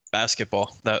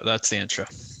Basketball. That's the intro.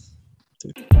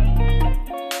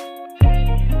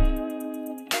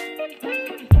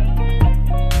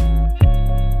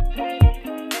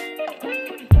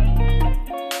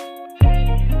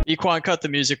 Equine cut the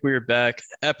music. We were back.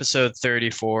 Episode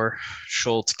 34.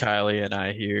 Schultz, Kylie, and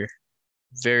I here.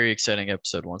 Very exciting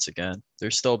episode once again.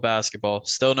 There's still basketball,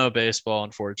 still no baseball,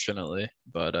 unfortunately,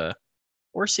 but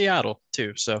or Seattle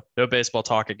too. So no baseball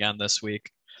talk again this week.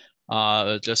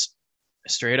 Just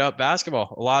straight up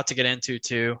basketball. A lot to get into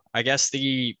too. I guess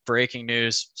the breaking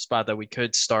news spot that we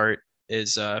could start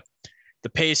is the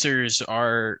Pacers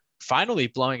are finally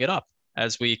blowing it up,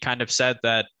 as we kind of said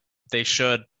that they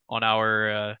should on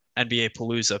our NBA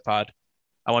Palooza pod.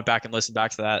 I went back and listened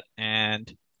back to that,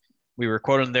 and we were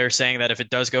quoted there saying that if it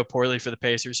does go poorly for the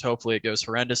Pacers, hopefully it goes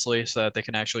horrendously so that they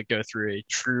can actually go through a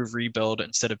true rebuild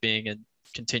instead of being in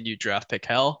continued draft pick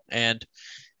hell. And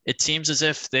it seems as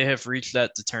if they have reached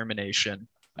that determination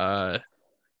in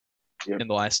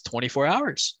the last 24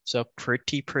 hours. So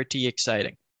pretty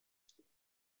exciting,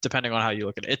 depending on how you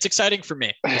look at it. It's exciting for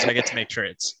me because I get to make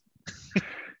trades.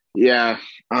 Yeah.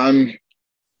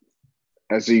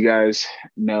 As you guys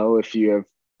know, if you have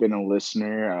been a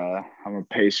listener, I'm a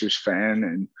Pacers fan,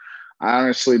 and I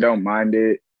honestly don't mind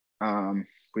it.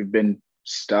 We've been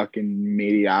stuck in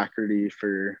mediocrity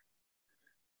for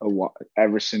a while,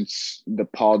 ever since the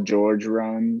Paul George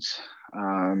runs.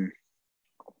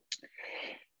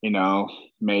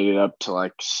 Made it up to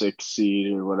like 6th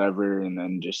seed or whatever, and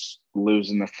then just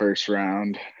losing the first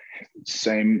round.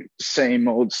 Same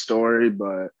old story,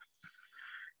 but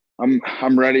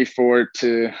I'm ready for it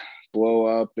to blow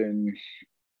up and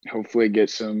hopefully get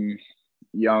some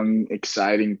young,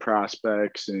 exciting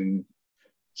prospects and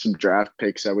some draft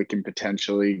picks that we can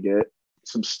potentially get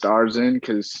some stars in.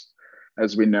 Because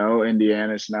as we know,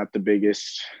 Indiana is not the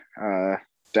biggest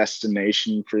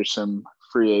destination for some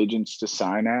free agents to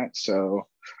sign at. So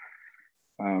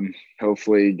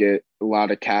hopefully get a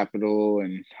lot of capital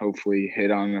and hopefully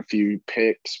hit on a few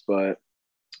picks. But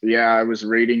yeah, I was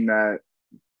reading that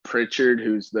Pritchard,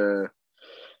 who's the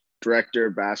director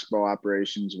of basketball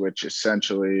operations, which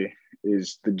essentially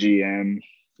is the GM,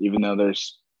 even though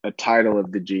there's a title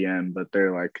of the GM, but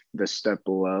they're like the step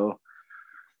below.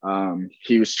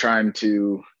 He was trying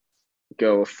to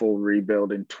go a full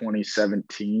rebuild in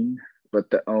 2017, but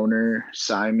the owner,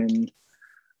 Simon,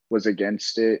 was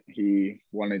against it. He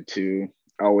wanted to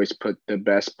always put the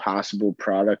best possible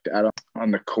product out on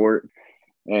the court.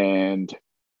 And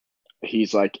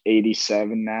he's like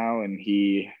 87 now, and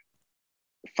he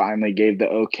finally gave the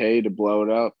okay to blow it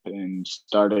up and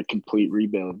start a complete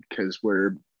rebuild because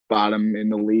we're bottom in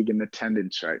the league in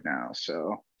attendance right now.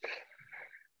 So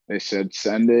they said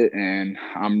send it, and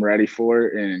I'm ready for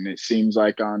it. And it seems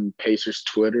like on Pacers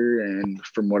Twitter and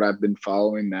from what I've been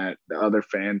following that the other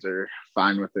fans are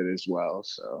fine with it as well.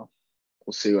 So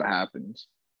we'll see what happens.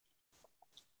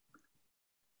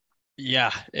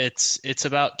 Yeah, it's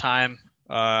about time.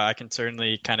 I can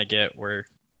certainly kind of get where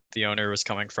the owner was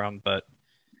coming from, but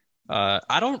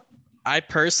I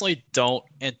personally don't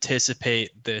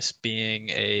anticipate this being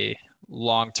a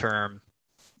long-term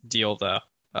deal though.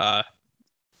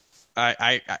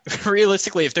 I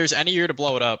realistically, if there's any year to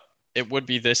blow it up, it would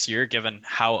be this year, given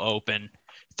how open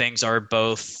things are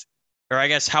both, or I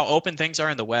guess how open things are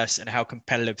in the West and how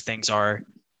competitive things are,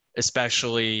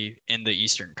 especially in the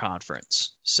Eastern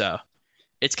Conference. So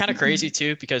it's kind of crazy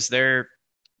too, because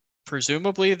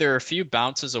presumably they're a few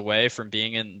bounces away from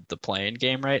being in the playing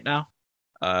game right now.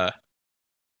 But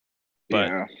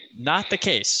Yeah. not the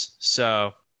case.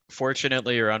 So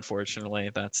fortunately or unfortunately,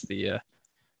 that's the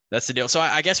deal. So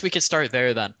I guess we could start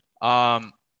there then.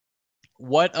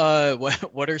 What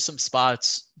are some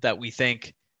spots that we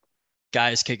think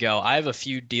guys could go? I have a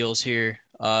few deals here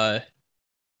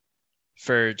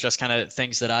for just kind of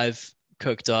things that I've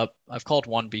cooked up. I've called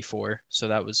one before, so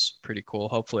that was pretty cool.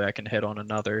 Hopefully I can hit on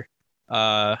another.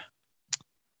 I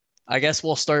guess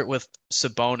we'll start with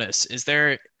Sabonis. Is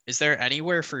there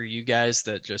anywhere for you guys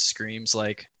that just screams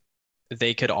like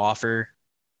they could offer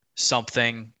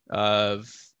something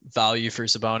of value for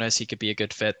Sabonis? He could be a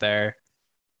good fit there.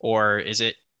 Or is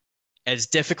it as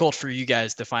difficult for you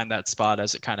guys to find that spot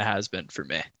as it kind of has been for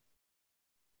me?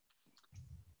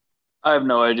 I have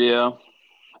no idea.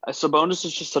 Sabonis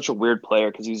is just such a weird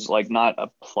player because he's like not a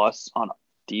plus on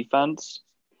defense.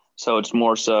 So it's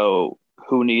more so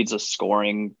who needs a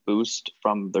scoring boost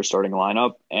from their starting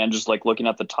lineup. And just like looking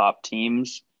at the top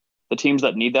teams, the teams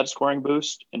that need that scoring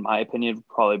boost, in my opinion, would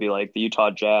probably be like the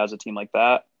Utah Jazz, a team like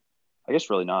that. I guess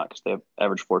really not because they have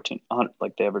average 1,400,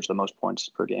 like they average the most points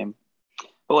per game.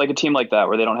 But like a team like that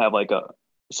where they don't have like a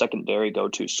secondary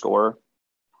go-to scorer,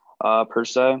 per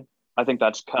se. I think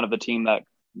that's kind of the team that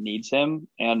needs him.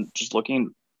 And just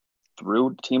looking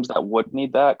through teams that would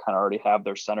need that kind of already have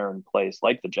their center in place,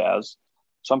 like the Jazz.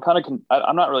 So I'm kind of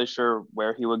I'm not really sure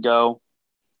where he would go.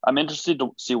 I'm interested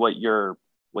to see what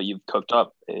you've cooked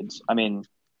up. I mean,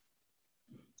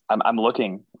 I'm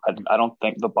looking. I don't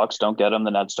think the Bucks don't get him.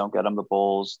 The Nets don't get him. The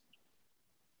Bulls.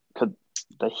 Could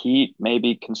the Heat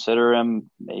maybe consider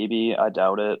him? Maybe. I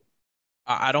doubt it.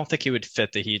 I don't think he would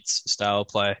fit the Heat's style of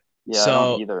play. Yeah, I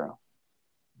don't So either.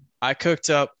 I cooked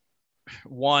up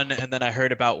one, and then I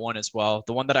heard about one as well.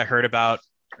 The one that I heard about,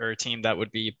 or a team that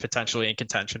would be potentially in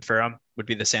contention for him, would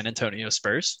be the San Antonio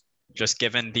Spurs. Just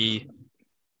given the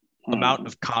amount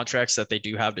of contracts that they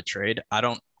do have to trade, I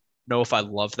don't know if I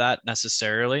love that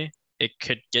necessarily. It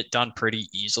could get done pretty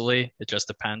easily. It just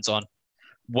depends on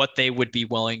what they would be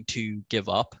willing to give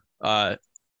up.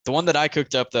 The one that I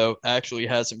cooked up, though, actually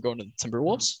has him going to the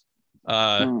Timberwolves.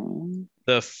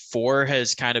 The four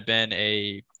has kind of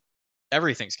been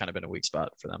everything's kind of been a weak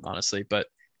spot for them, honestly. But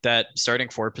that starting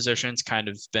four position's kind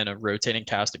of been a rotating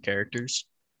cast of characters.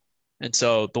 And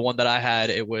so the one that I had,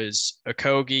 it was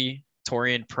Okogie,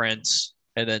 Taurean Prince,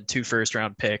 and then 2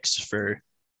 first-round picks for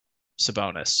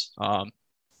Sabonis.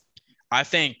 I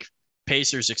think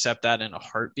Pacers accept that in a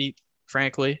heartbeat,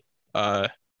 frankly. I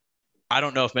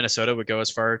don't know if Minnesota would go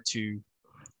as far to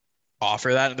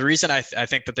offer that. And the reason I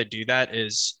think that they do that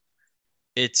is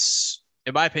it's,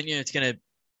 in my opinion, it's going to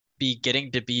be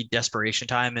getting to be desperation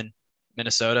time in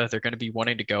Minnesota. They're going to be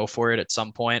wanting to go for it at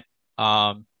some point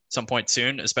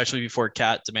soon, especially before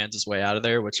Cat demands his way out of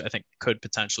there, which I think could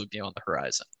potentially be on the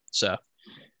horizon. So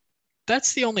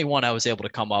that's the only one I was able to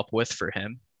come up with for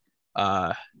him.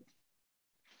 But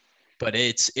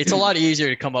it's a lot easier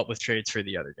to come up with trades for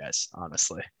the other guys,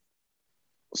 honestly.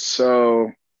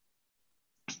 So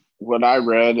what I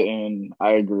read and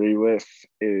I agree with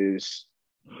is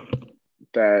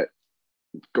that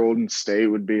Golden State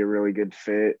would be a really good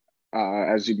fit.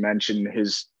 As you mentioned,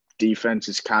 his defense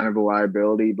is kind of a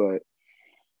liability, but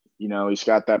he's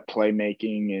got that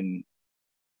playmaking and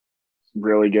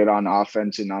really good on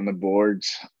offense and on the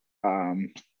boards.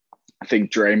 I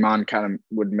think Draymond kind of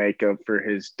would make up for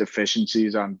his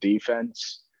deficiencies on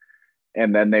defense.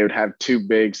 And then they would have 2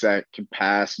 bigs that can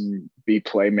pass and be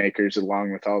playmakers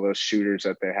along with all those shooters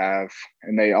that they have.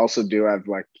 And they also do have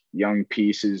like young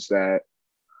pieces that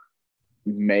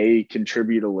may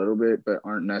contribute a little bit, but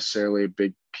aren't necessarily a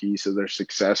big piece of their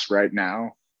success right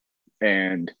now.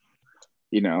 And,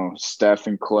 Steph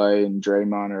and Clay and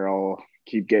Draymond are all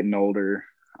keep getting older.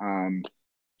 Who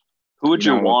would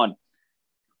you want?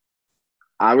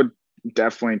 I would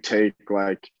definitely take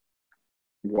like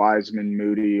Wiseman,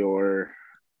 Moody, or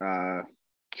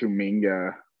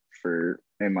Kuminga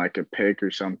in like a pick or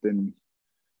something.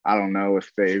 I don't know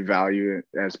if they value it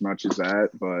as much as that,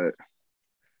 but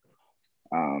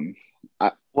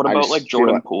what about like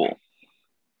Jordan Poole?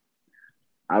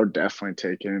 I would definitely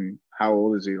take him. How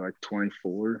old is he? Like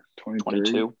 24, 23?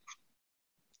 22.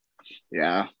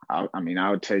 Yeah, I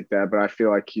would take that, but I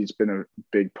feel like he's been a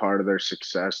big part of their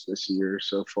success this year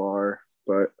so far.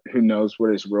 But who knows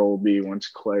what his role will be once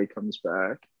Clay comes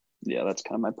back. Yeah, that's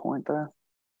kind of my point there.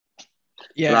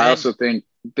 Yeah, but I also think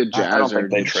the Jazz are a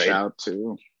good shout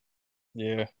too.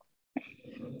 Yeah.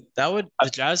 The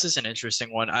Jazz is an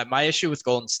interesting one. My issue with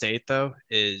Golden State, though,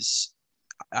 is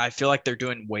I feel like they're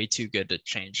doing way too good to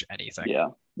change anything. Yeah.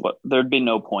 There'd be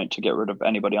no point to get rid of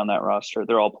anybody on that roster.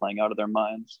 They're all playing out of their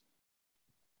minds.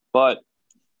 But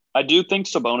I do think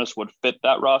Sabonis would fit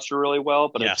that roster really well,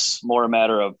 but It's more a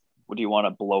matter of, would you want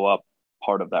to blow up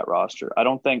part of that roster? I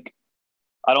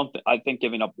think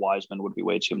giving up Wiseman would be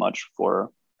way too much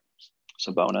for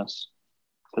Sabonis,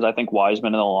 because I think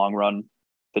Wiseman in the long run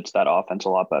fits that offense a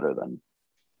lot better than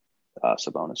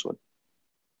Sabonis would.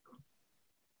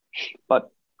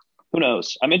 But who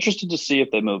knows? I'm interested to see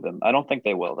if they move him. I don't think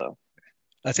they will, though.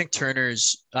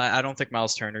 I don't think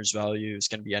Miles Turner's value is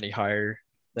going to be any higher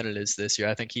than it is this year.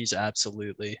 I think he's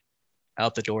absolutely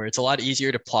out the door. It's a lot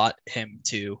easier to plot him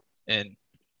too in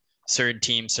certain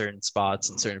teams, certain spots,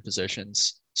 and certain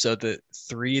positions. So the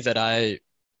 3 that I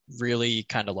really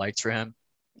kind of liked for him,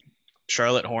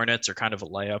 Charlotte Hornets are kind of a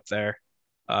layup there.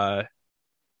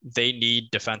 They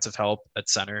need defensive help at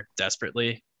center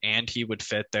desperately, and he would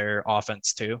fit their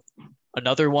offense too.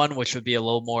 Another one, which would be a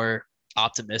little more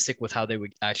optimistic with how they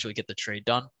would actually get the trade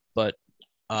done, but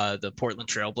the Portland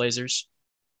Trailblazers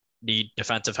need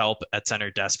defensive help at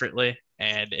center desperately,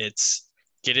 and it's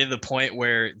getting to the point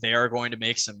where they are going to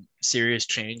make some serious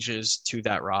changes to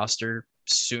that roster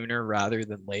sooner rather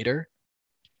than later.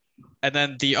 And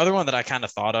then the other one that I kind of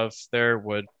thought of there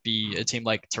would be a team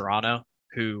like Toronto,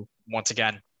 who, once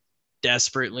again,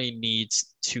 desperately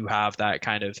needs to have that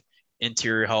kind of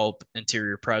interior help,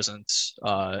 interior presence,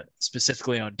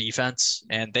 specifically on defense.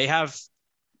 And they have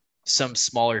some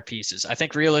smaller pieces. I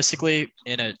think realistically,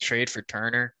 in a trade for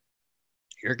Turner,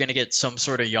 you're going to get some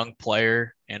sort of young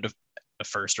player and a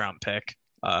first round pick.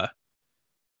 The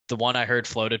one I heard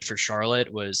floated for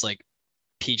Charlotte was like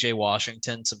PJ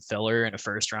Washington, some filler, and a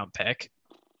first round pick,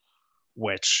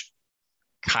 which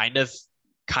kind of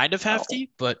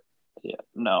hefty, but Yeah,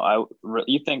 no,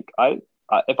 you think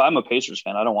if I'm a Pacers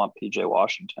fan, I don't want PJ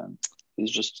Washington.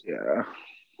 He's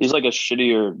like a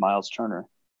shittier Miles Turner,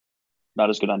 not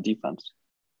as good on defense.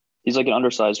 He's like an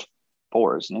undersized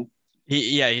 4, isn't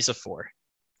he? He's a 4.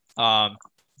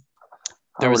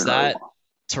 There was that.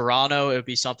 Toronto, it would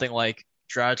be something like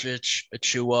Dragic,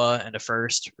 Achua, and a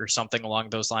first or something along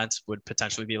those lines would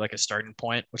potentially be like a starting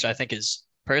point, which I think is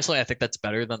personally, I think that's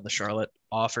better than the Charlotte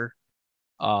offer.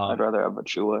 I'd rather have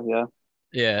Achua, yeah.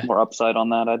 Yeah. More upside on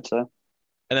that, I'd say.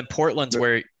 And then Portland,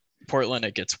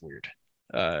 it gets weird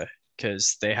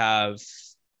because they have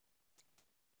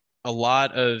a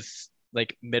lot of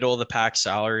like middle of the pack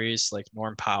salaries like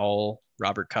Norm Powell,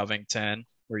 Robert Covington,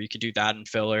 where you could do that in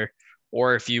filler.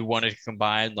 Or if you wanted to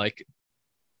combine like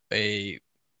a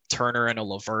Turner and a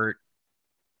LeVert,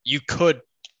 you could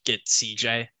get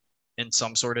CJ in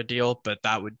some sort of deal, but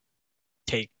that would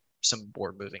take some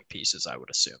more moving pieces, I would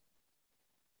assume.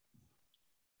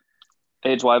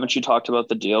 Age, why haven't you talked about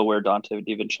the deal where Dante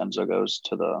DiVincenzo goes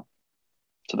to the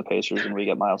Pacers and we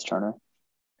get Miles Turner?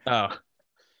 Oh,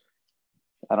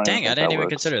 I didn't even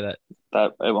consider that.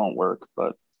 That it won't work,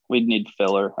 but we'd need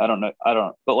filler.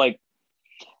 But like,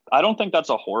 I don't think that's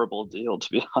a horrible deal, to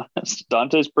be honest.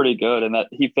 Dante's pretty good, and that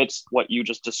he fits what you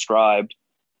just described.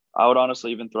 I would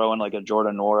honestly even throw in like a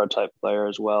Jordan Nora type player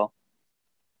as well.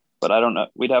 But I don't know.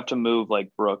 We'd have to move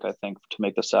like Brook, I think, to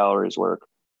make the salaries work.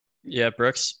 Yeah,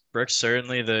 Brook's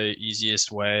certainly the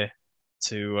easiest way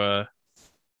to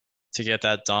get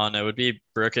that done. It would be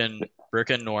Brook and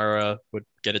Nora would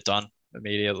get it done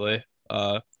immediately.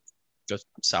 Just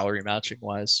salary matching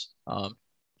wise.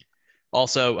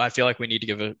 Also, I feel like we need to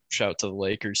give a shout to the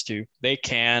Lakers too. They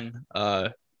can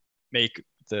make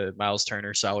the Miles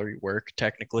Turner salary work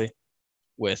technically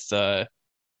with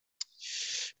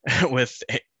with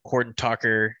Horton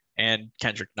Tucker and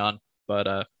Kendrick Nunn, but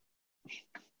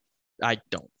I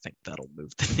don't think that'll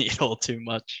move the needle too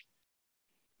much.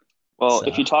 Well,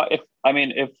 if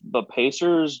the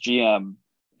Pacers GM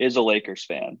is a Lakers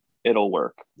fan, it'll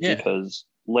work. Yeah. Because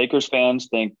Lakers fans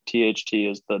think THT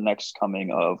is the next coming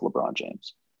of LeBron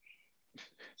James.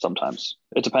 Sometimes.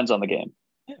 It depends on the game.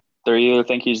 Yeah. They either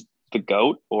think he's the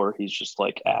GOAT or he's just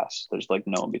like ass. There's like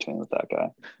no in between with that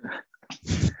guy.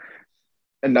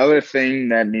 Another thing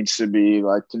that needs to be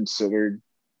like considered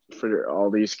for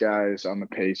all these guys on the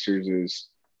Pacers is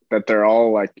that they're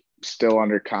all like still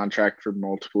under contract for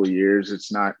multiple years.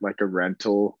 It's not like a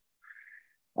rental,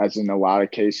 as in a lot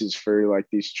of cases for like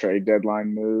these trade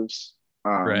deadline moves.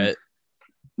 Right.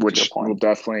 Which will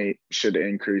definitely should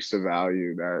increase the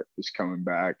value that is coming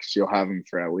back, because you'll have them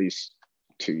for at least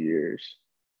 2 years.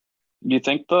 Do you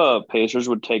think the Pacers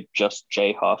would take just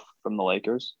Jay Huff from the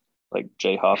Lakers? Like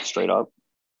Jay Huff straight up?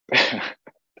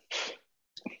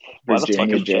 Why the fuck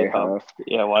is Jay Huff?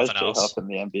 Yeah, why is Jay Huff in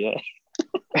the NBA?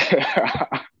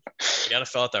 You gotta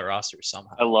fill out that roster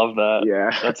somehow. I love that. Yeah.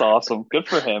 That's awesome. Good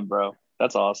for him, bro.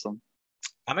 That's awesome.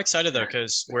 I'm excited though,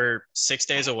 because we're 6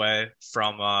 days away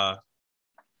from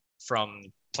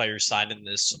players signed in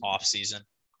this offseason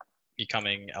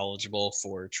becoming eligible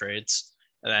for trades.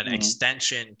 And then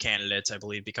extension candidates, I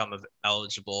believe, become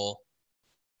eligible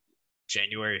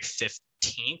January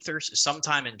 15th or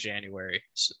sometime in January.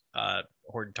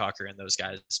 Horton Tucker and those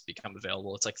guys become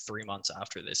available. It's like 3 months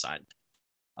after they signed.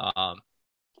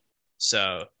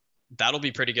 So that'll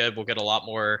be pretty good. We'll get a lot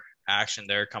more action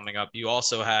there coming up. You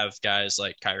also have guys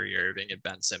like Kyrie Irving and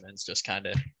Ben Simmons just kind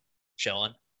of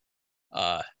chilling.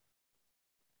 But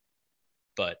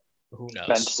who knows?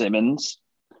 Ben Simmons.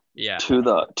 Yeah. To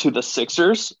the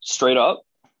Sixers straight up.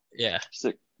 Yeah.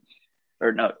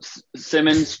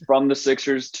 Simmons from the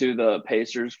Sixers to the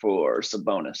Pacers for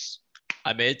Sabonis.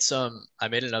 I made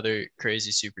another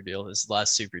crazy super deal. This is the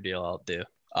last super deal I'll do.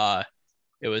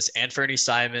 It was Anthony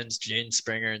Simons, Jaden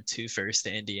Springer, and 2 firsts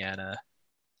to Indiana.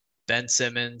 Ben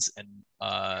Simmons and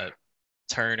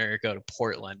Turner go to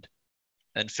Portland.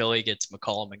 Then Philly gets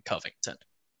McCollum and Covington.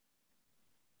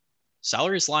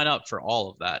 Salaries line up for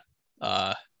all of that.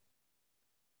 I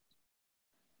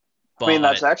mean,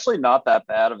 that's actually not that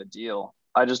bad of a deal.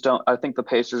 I think the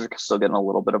Pacers are still getting a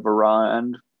little bit of a raw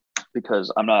end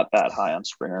because I'm not that high on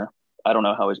Springer. I don't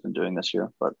know how he's been doing this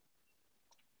year, but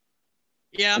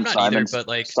Yeah, I'm And not either, but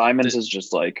like Simons is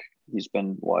just like he's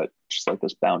been just like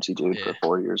this bouncy dude Yeah. for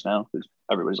 4 years now.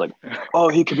 Everybody's like, oh,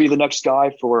 he could be the next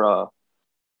guy for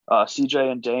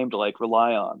CJ and Dame to like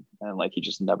rely on, and like he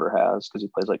just never has because he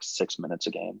plays like 6 minutes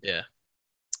a game. Yeah.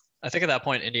 I think at that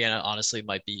point Indiana honestly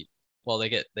might be well, they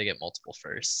get multiple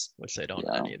firsts, which they don't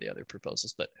in Yeah. any of the other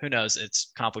proposals, but who knows?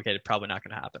 It's complicated, probably not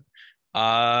gonna happen.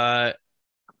 Uh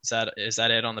is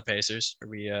that it on the Pacers? Are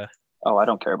we Oh, I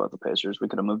don't care about the Pacers. We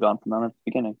could have moved on from them at the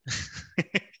beginning.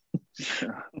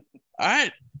 All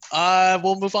right.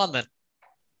 We'll move on then.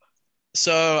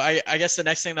 So I guess the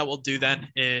next thing that we'll do then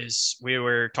is we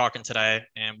were talking today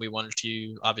and we wanted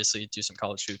to obviously do some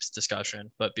college hoops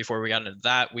discussion. But before we got into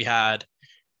that, we had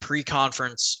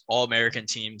pre-conference All-American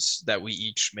teams that we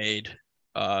each made.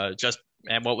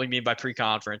 And what we mean by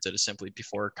pre-conference, it is simply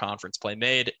before conference play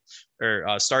made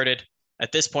or started.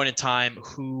 At this point in time,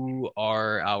 who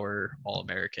are our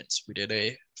All-Americans? We did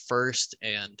a first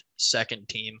and second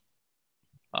team.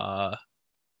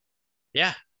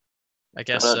 Yeah, I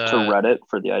guess Shout out to Reddit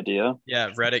for the idea. yeah,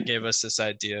 Reddit gave us this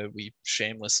idea. We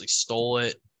shamelessly stole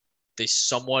it. They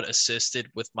somewhat assisted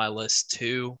with my list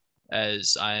too,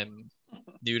 as I'm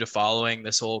new to following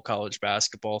this whole college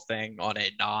basketball thing on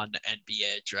a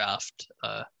non-NBA draft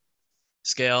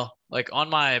scale. Like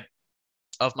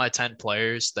of my 10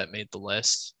 players that made the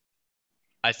list,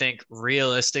 I think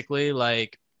realistically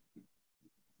like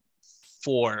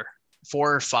four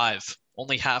or five,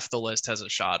 only half the list has a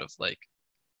shot of like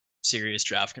serious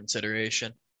draft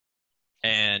consideration.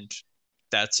 And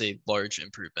that's a large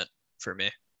improvement for me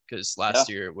because last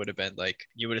year it would have been like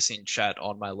you would have seen Chet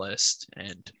on my list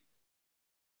and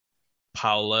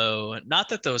Paolo. Not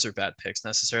that those are bad picks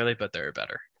necessarily, but they're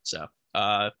better. So,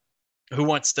 who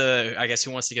wants to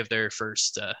give their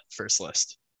first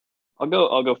list? I'll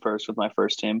go first with my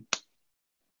first team.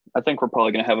 I think we're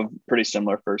probably going to have a pretty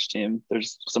similar first team.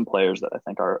 There's some players that I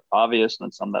think are obvious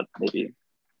and some that maybe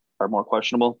are more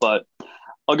questionable, but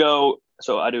I'll go.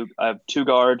 So I have two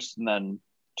guards and then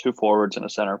two forwards and a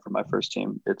center for my first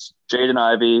team. It's Jaden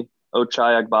Ivey,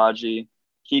 Ochai Agbaji,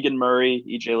 Keegan Murray,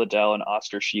 EJ Liddell, and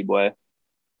Oscar Tshiebwe.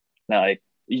 Now, like,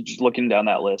 just looking down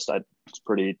that list, it's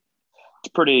pretty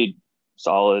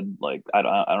solid. Like, I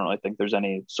don't really think there's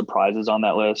any surprises on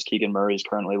that list. Keegan Murray is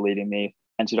currently leading the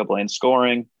NCAA in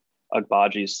scoring.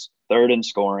 Agbaji's third in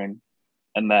scoring,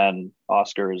 and then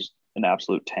Oscar is an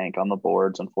absolute tank on the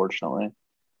boards, unfortunately.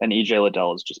 And EJ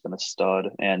Liddell has just been a stud,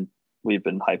 and we've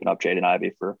been hyping up Jaden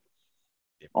Ivey for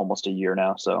almost a year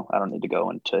now, so I don't need to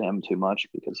go into him too much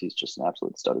because he's just an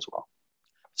absolute stud as well.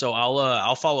 So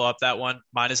I'll follow up that one.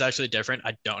 Mine is actually different.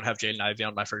 I don't have Jaden Ivey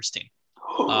on my first team.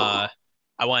 I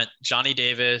went Johnny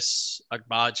Davis,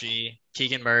 Agbaji,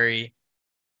 Keegan Murray,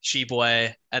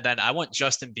 Tshiebwe, and then I went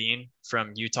Justin Bean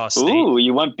from Utah State. Ooh,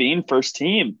 you went Bean first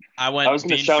team. I was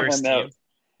going to shout him out.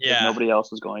 Yeah, nobody else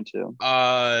was going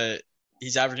to.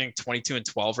 He's averaging 22 and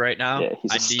 12 right now. Yeah,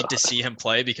 I need to see him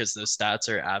play because the stats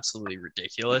are absolutely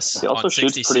ridiculous. He also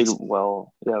shoots pretty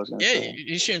well. Yeah, I was going to say.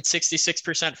 He's shooting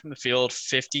 66% from the field,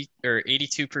 50 or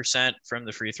 82% from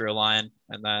the free throw line,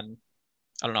 and then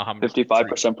I don't know how many.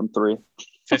 55% from three.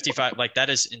 55, like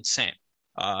that is insane.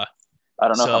 I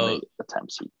don't know how many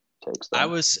attempts he takes. Though. I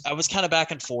was kind of back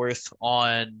and forth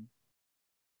on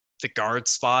the guard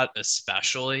spot,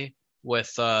 especially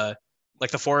with like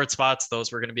the forward spots.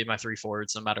 Those were going to be my three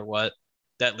forwards no matter what.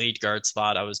 That lead guard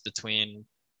spot, I was between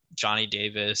Johnny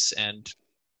Davis and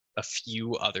a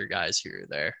few other guys here or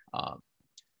there,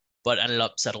 but ended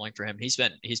up settling for him. He's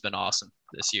been awesome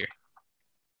this year.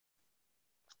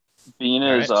 Bean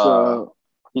is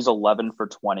he's 11 for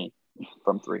 20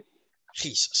 from three.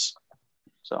 Jesus.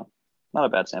 So not a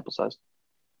bad sample size.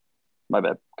 My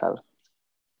bad, Kyler.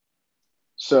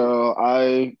 So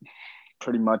I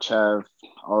pretty much have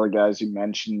all the guys you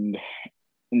mentioned.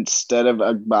 Instead of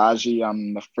Agbaji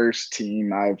on the first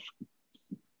team, I have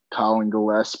Colin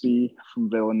Gillespie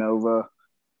from Villanova.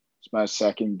 It's my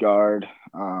second guard.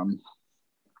 I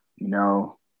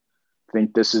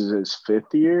think this is his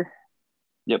fifth year.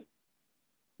 Yep.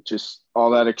 Just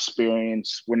all that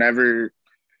experience. Whenever,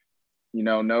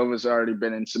 Nova's already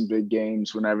been in some big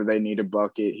games. Whenever they need a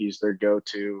bucket, he's their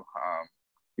go-to.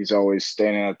 He's always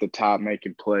standing at the top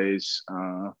making plays.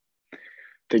 I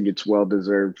think it's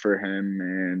well-deserved for him,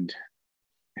 and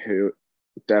he'll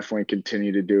definitely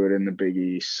continue to do it in the Big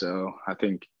East. So I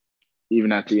think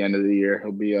even at the end of the year,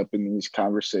 he'll be up in these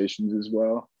conversations as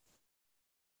well.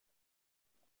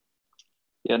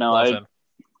 Yeah, no,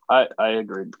 I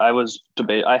agreed.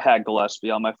 I had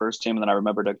Gillespie on my first team, and then I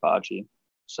remembered Agbaji.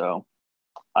 So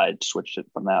I switched it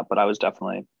from that, but I was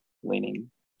definitely leaning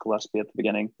Gillespie at the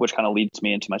beginning, which kind of leads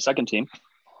me into my second team.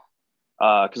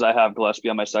 because I have Gillespie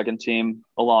on my second team,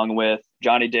 along with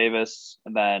Johnny Davis,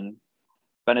 and then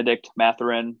Benedict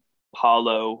Mathurin,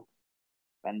 Paulo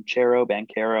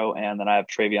Banchero, and then I have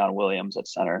Travion Williams at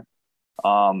center.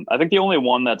 I think the only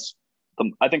one I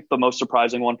think the most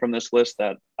surprising one from this list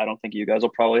that I don't think you guys will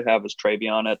probably have is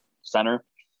Travion at center,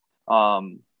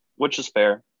 which is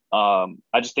fair.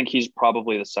 I just think he's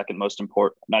probably the second most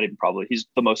important, not even probably, he's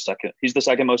the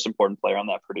second most important player on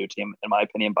that Purdue team, in my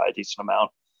opinion, by a decent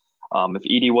amount. If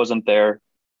Edey wasn't there,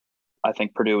 I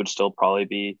think Purdue would still probably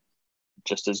be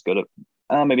just as good,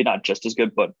 maybe not just as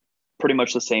good, but pretty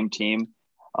much the same team.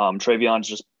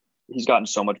 Travion's he's gotten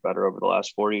so much better over the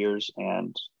last 4 years,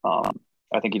 and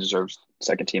I think he deserves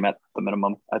second team at the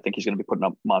minimum. I think he's going to be putting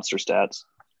up monster stats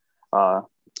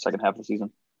second half of the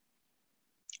season.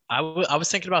 I was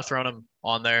thinking about throwing him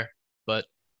on there, but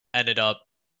ended up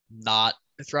not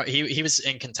he was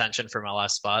in contention for my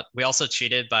last spot. We also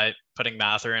cheated by putting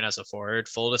Mathurin as a forward.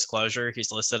 Full disclosure,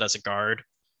 he's listed as a guard.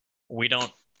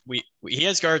 He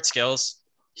has guard skills.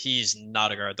 He's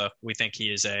not a guard though. We think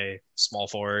he is a small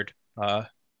forward. I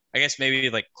guess maybe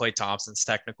like Klay Thompson's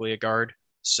technically a guard.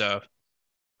 So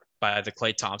by the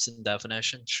Klay Thompson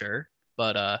definition, sure.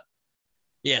 But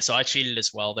yeah, so I cheated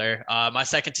as well there. My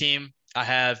second team, I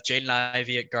have Jaden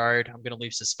Ivey at guard. I'm going to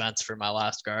leave suspense for my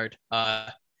last guard.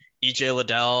 EJ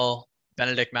Liddell,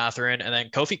 Benedict Mathurin, and then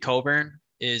Kofi Coburn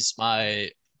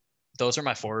those are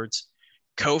my forwards.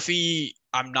 Kofi,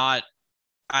 I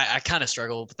kind of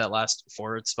struggled with that last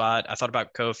forward spot. I thought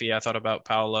about Kofi. I thought about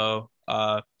Paolo,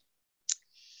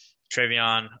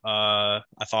 Travion. I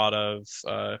thought of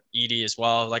Edey as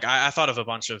well. Like I thought of a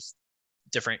bunch of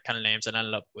different kind of names and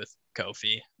ended up with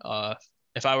Kofi.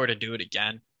 If I were to do it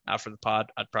again after the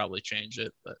pod, I'd probably change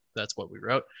it, but that's what we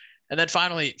wrote. And then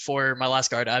finally, for my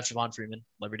last guard, I have Javon Freeman,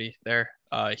 Liberty there.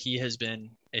 He has been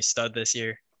a stud this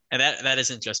year. And that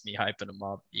isn't just me hyping him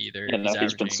up either. Yeah,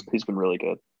 he's been really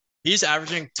good. He's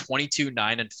averaging 22,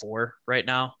 9, and 4 right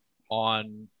now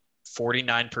on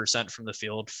 49% from the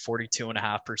field,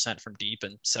 42.5% from deep,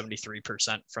 and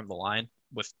 73% from the line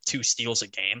with 2 steals a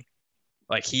game.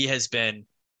 Like, he has been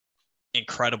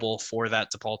incredible for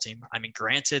that DePaul team. I mean,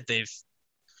 granted, they've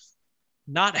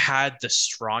not had the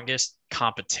strongest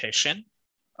competition.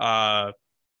 They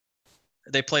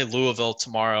play Louisville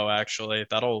tomorrow, actually.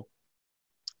 Does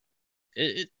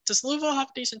Louisville have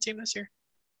a decent team this year?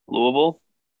 Louisville?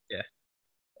 Yeah.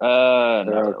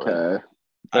 No, okay. Really.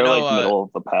 They're like middle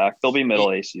of the pack. They'll be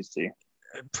middle ACC.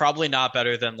 Probably not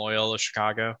better than Loyola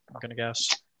Chicago, I'm going to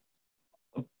guess.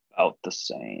 About the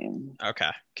same.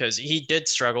 Okay, because he did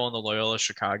struggle in the Loyola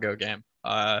Chicago game.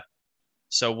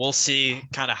 So we'll see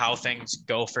kind of how things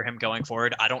go for him going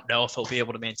forward. I don't know if he'll be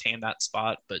able to maintain that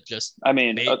spot, but he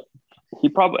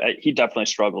definitely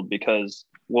struggled because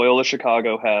Loyola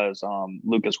Chicago has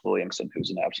Lucas Williamson, who's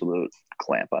an absolute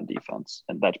clamp on defense,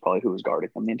 and that's probably who was guarding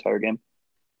him the entire game.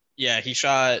 Yeah, he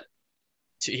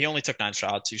only took 9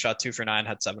 shots. He shot 2 for 9,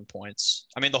 had 7 points.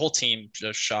 I mean, the whole team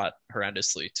just shot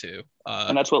horrendously too.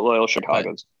 And that's what Loyola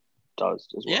Chicago does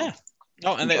as well. Yeah.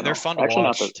 No, and they're fun to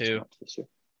watch too.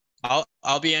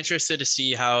 I'll be interested to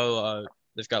see how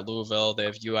they've got Louisville, they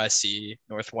have USC,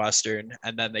 Northwestern,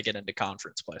 and then they get into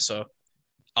conference play. So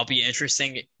I'll be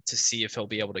interesting to see if he'll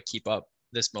be able to keep up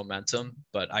this momentum.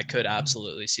 But I could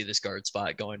absolutely see this guard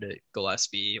spot going to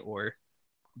Gillespie or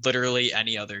literally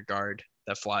any other guard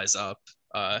that flies up.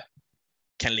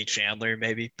 Kennedy Chandler,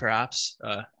 maybe, perhaps.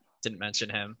 Didn't mention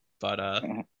him, but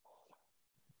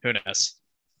who knows?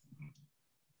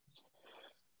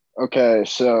 Okay,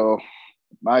 so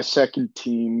my second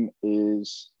team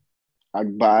is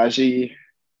Agbaji,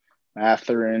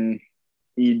 Mathurin,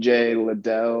 EJ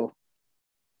Liddell,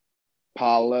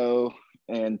 Paulo,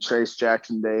 and Trace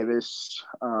Jackson Davis.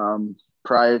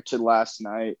 Prior to last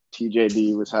night,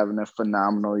 TJD was having a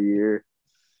phenomenal year.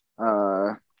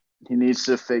 He needs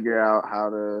to figure out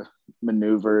how to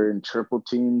maneuver in triple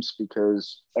teams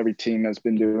because every team has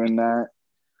been doing that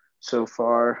so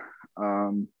far.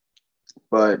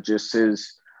 But just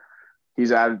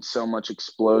he's added so much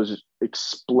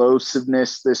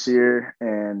explosiveness this year,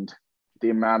 and the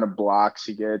amount of blocks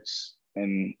he gets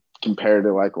and compared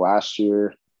to like last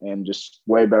year, and just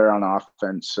way better on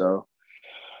offense. So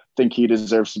I think he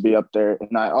deserves to be up there.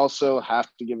 And I also have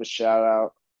to give a shout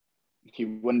out. He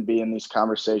wouldn't be in these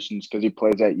conversations because he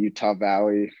plays at Utah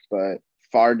Valley, but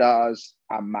Fardaws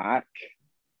Aimaq.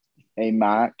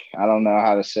 I don't know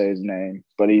how to say his name,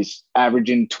 but he's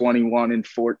averaging 21 and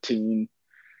 14.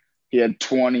 He had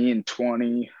 20 and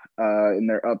 20 in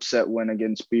their upset win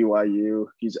against BYU.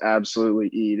 He's absolutely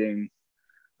eating.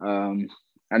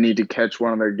 I need to catch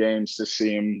one of their games to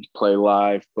see him play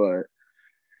live, but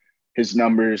his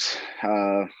numbers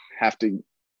have to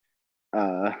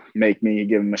make me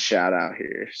give him a shout out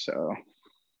here. So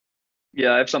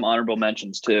Yeah, I have some honorable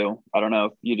mentions too. I don't know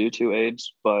if you do too,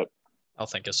 AIDS, but I'll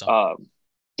think of some.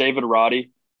 David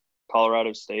Roddy,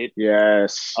 Colorado State.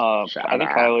 yes, I shout think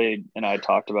out. Kylie and I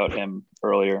talked about him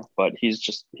earlier, but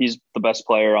he's the best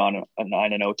player on a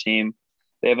 9-0 team.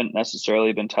 They haven't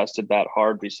necessarily been tested that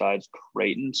hard besides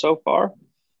Creighton so far.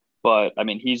 But I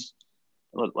mean,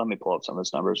 let me pull up some of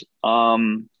his numbers.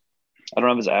 I don't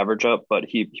have his average up, but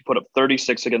he put up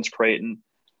 36 against Creighton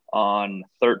on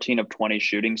 13 of 20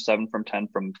 shooting, 7 from 10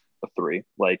 from the three.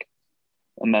 Like,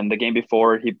 and then the game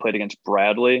before he played against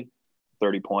Bradley,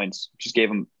 30 points. Just gave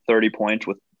him 30 points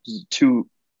with two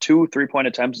 3-point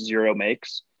attempts, 0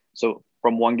 makes. So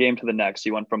from one game to the next,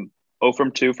 he went from 0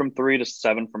 from 2 from 3 to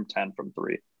 7 from 10 from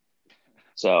 3.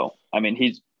 So, I mean,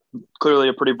 he's clearly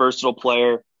a pretty versatile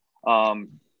player.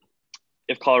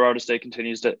 If Colorado State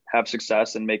continues to have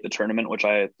success and make the tournament, which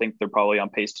I think they're probably on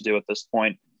pace to do at this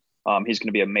point, he's going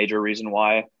to be a major reason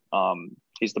why.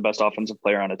 He's the best offensive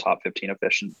player on a top 15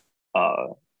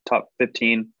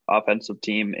 offensive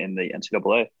team in the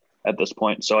NCAA at this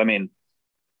point. So, I mean,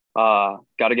 got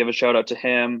to give a shout out to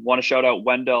him. Want to shout out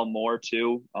Wendell Moore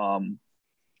too.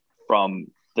 From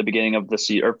the beginning of the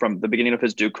season, or from the beginning of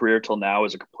his Duke career till now,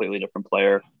 is a completely different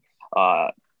player.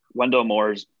 Wendell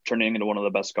Moore is turning into one of the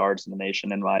best guards in the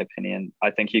nation, in my opinion.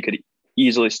 I think he could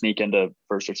easily sneak into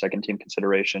first or second team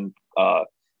consideration,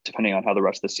 depending on how the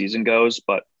rest of the season goes.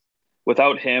 But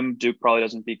without him, Duke probably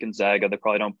doesn't beat Gonzaga. They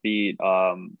probably don't beat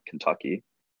Kentucky.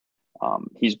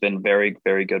 He's been very,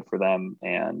 very good for them,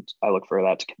 and I look for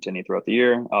that to continue throughout the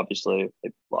year. Obviously,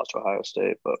 they lost to Ohio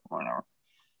State, but whatever.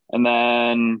 And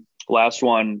then last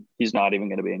one, he's not even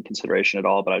going to be in consideration at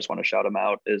all, but I just want to shout him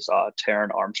out, is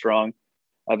Taron Armstrong.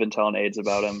 I've been telling AIDS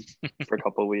about him for a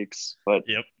couple of weeks, but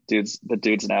Yep. the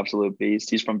dude's an absolute beast.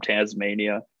 He's from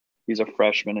Tasmania. He's a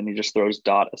freshman, and he just throws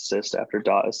dot assist after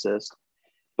dot assist.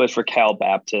 But for Cal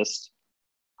Baptist,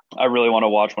 I really want to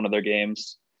watch one of their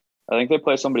games. I think they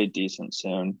play somebody decent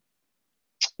soon.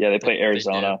 Yeah, they play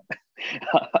Arizona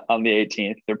on the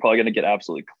 18th. They're probably going to get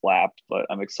absolutely clapped, but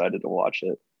I'm excited to watch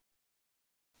it.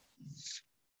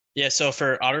 Yeah, so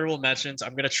for honorable mentions,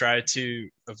 I'm going to try to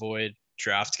avoid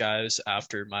draft guys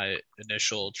after my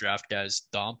initial draft guys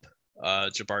dump.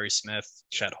 Jabari Smith,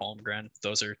 Chet Holmgren.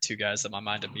 Those are two guys that my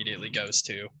mind immediately goes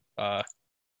to.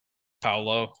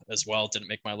 Paolo as well didn't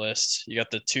make my list. You got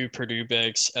the two Purdue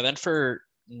bigs. And then for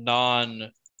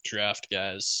non-draft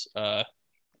guys,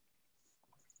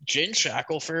 Jaden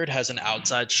Shackelford has an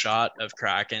outside shot of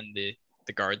cracking the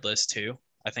guard list too.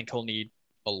 I think he'll need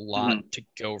a lot to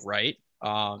go right.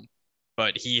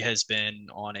 But he has been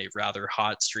on a rather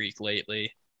hot streak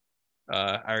lately.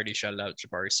 I already shouted out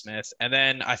Jabari Smith. And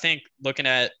then I think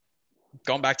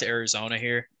going back to Arizona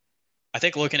here, I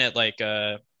think looking at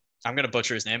I'm going to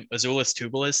butcher his name, Azuolas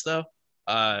Tubelis, though.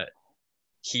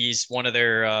 He's one of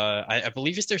their, I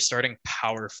believe he's their starting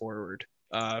power forward.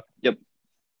 Yep.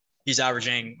 He's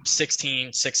averaging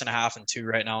 16, 6.5, and 2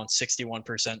 right now, and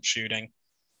 61% shooting.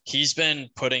 He's been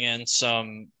putting in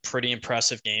some pretty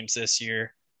impressive games this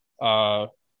year,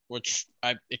 which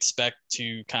I expect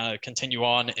to kind of continue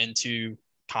on into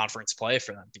conference play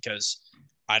for them, because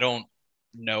I don't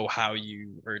know how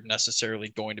you are necessarily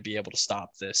going to be able to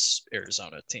stop this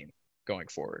Arizona team going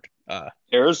forward.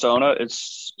 Arizona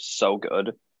is so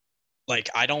good. I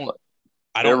don't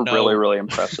They're know. really, really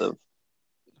impressive.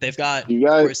 They've got Do you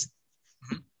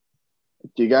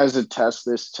guys attest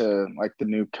this to the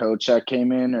new coach that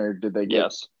came in, or did they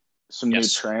get some new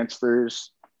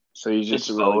transfers? So he's just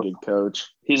a really good coach.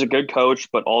 He's a good coach,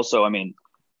 but also, I mean,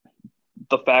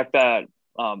 the fact that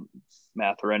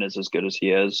Mathurin is as good as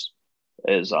he is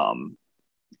I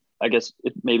guess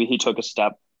maybe he took a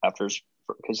step after,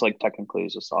 because technically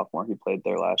he's a sophomore. He played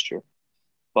there last year,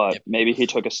 but maybe he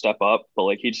took a step up.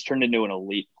 But he just turned into an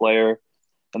elite player.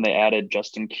 And they added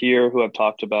Justin Kier, who I've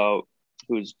talked about,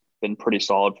 who's been pretty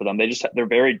solid for them. They're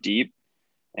very deep.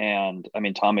 And I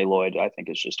mean, Tommy Lloyd, I think,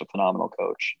 is just a phenomenal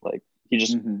coach. He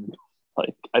just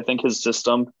I think his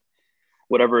system,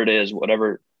 whatever it is,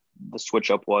 whatever the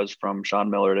switch up was from Sean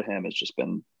Miller to him, has just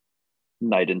been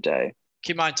night and day.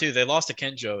 Keep in mind too, they lost to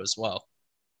Akinjo as well.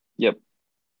 Yep.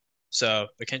 So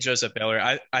Akinjo's at Baylor.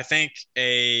 I think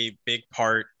a big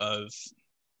part of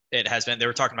it has been, they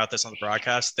were talking about this on the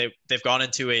broadcast, they've gone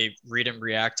into a read and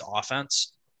react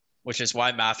offense, which is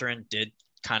why Mathurin did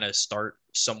kind of start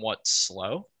somewhat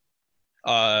slow.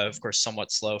 Of course,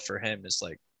 somewhat slow for him is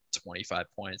 25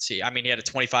 points. He had a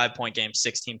 25-point game,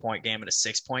 16-point game, and a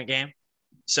 6-point game.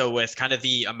 So with kind of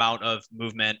the amount of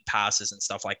movement, passes, and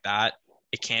stuff like that,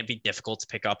 it can be difficult to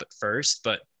pick up at first.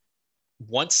 But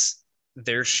once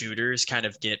their shooters kind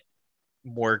of get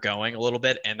more going a little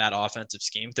bit and that offensive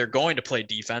scheme, they're going to play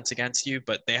defense against you,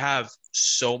 but they have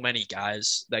so many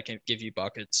guys that can give you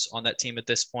buckets on that team at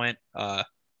this point.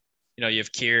 You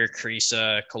have Kier,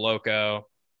 Kriisa, Koloko,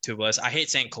 Tubelis. I hate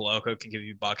saying Koloko can give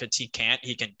you buckets. He can't.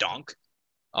 He can dunk.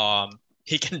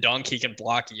 He can dunk. He can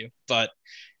block you. But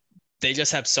they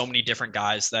just have so many different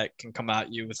guys that can come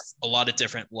at you with a lot of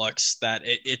different looks that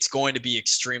it's going to be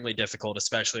extremely difficult,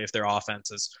 especially if their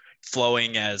offense is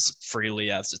flowing as freely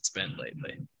as it's been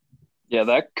lately. Yeah,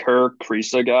 that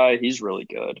Kriisa guy, he's really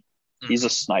good. He's a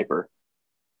sniper.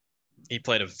 He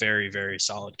played a very, very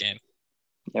solid game.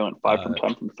 They went 5 from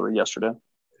 10 from 3 yesterday.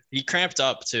 He cramped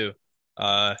up too.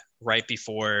 Right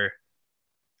before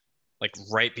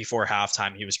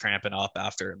halftime, he was cramping up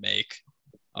after a make,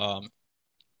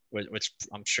 which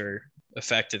I'm sure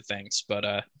affected things.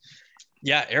 But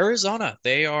yeah, Arizona,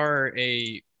 they are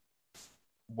a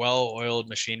well-oiled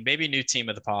machine. Maybe new team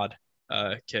of the pod,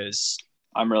 because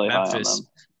I'm really high on them.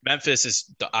 Memphis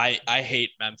is I hate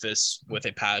Memphis with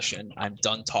a passion. I'm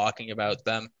done talking about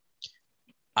them.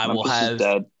 I will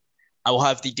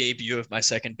have the debut of my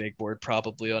second big board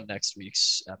probably on next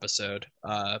week's episode.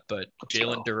 But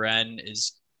Jalen Duren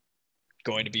is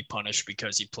going to be punished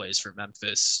because he plays for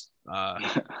Memphis.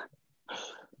 I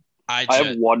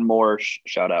have one more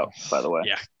shout out, by the way.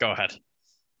 Yeah, go ahead.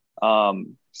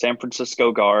 San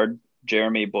Francisco guard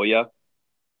Jeremy Boya.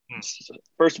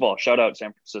 First of all, shout out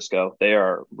San Francisco. They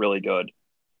are really good.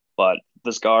 But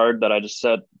this guard that I just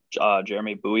said,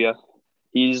 Jeremy Boya,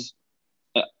 he's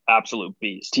an absolute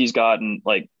beast. He's gotten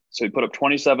so he put up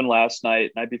 27 last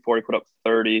night. Night before he put up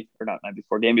 30, or not night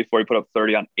before, game before he put up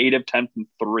 30 on 8 of 10 from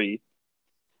 3.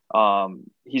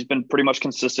 He's been pretty much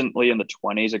consistently in the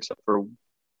 20s, except for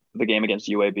the game against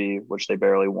UAB, which they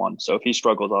barely won. So if he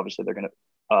struggles, obviously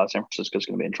San Francisco's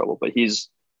going to be in trouble. But he's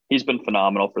been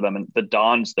phenomenal for them. And the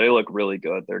Dons, they look really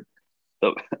good.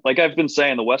 Like I've been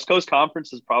saying, the West Coast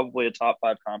Conference is probably a top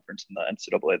 5 conference in the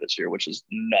NCAA this year, which is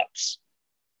nuts.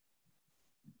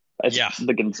 It's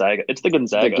the Gonzaga. It's the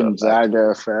Gonzaga. The Gonzaga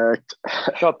effect.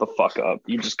 Shut the fuck up.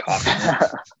 You just copied me.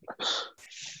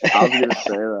 I was gonna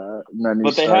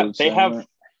say that. But they have.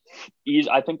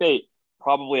 I think they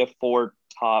probably have 4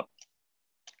 top.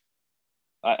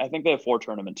 I think they have 4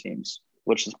 tournament teams,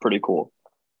 which is pretty cool.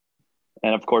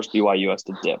 And of course, BYU has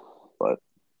to dip, but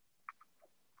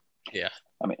yeah,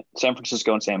 I mean, San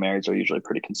Francisco and St. Mary's are usually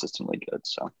pretty consistently good.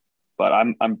 So, but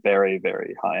I'm very,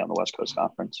 very high on the West Coast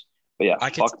Conference. But yeah,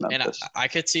 fuck Memphis. And I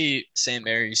could see St.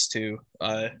 Mary's too.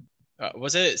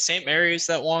 Was it St. Mary's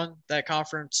that won that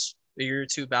conference a year or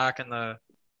two back in the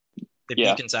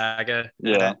beat Gonzaga?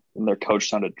 Yeah, and their coach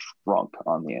sounded drunk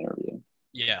on the interview.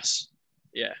 Yes.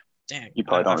 Yeah. Dang. You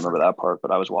probably don't remember that part,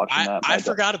 but I was watching that. I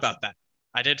forgot about that.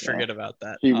 I did forget about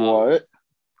that. He what?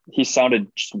 He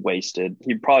sounded just wasted.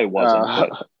 He probably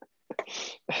wasn't.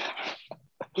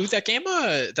 Ooh, that game,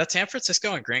 that San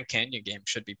Francisco and Grand Canyon game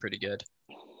should be pretty good.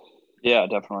 Yeah,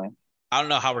 definitely. I don't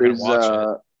know how we're going to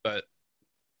watch it, but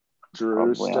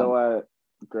Drew's still at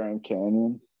Grand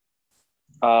Canyon?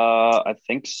 I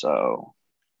think so.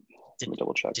 Let me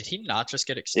double check. Did he not just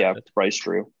get extended? Yeah, Bryce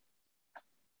Drew.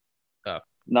 Oh.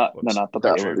 Not the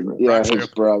brother. Yeah, his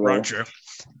brother. Ron Drew.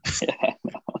 Yeah,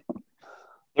 no.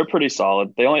 They're pretty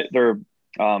solid. They're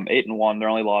 8-1. Their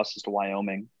only loss is to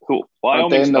Wyoming.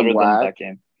 Wyoming's better than that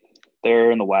game.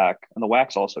 They're in the WAC, and the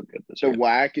WAC's also good this year. The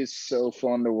WAC is so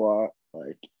fun to watch.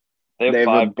 Like they have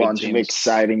a bunch of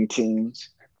exciting teams.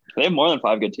 They have more than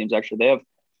 5 good teams, actually. They have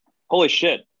holy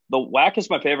shit. The WAC is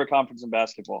my favorite conference in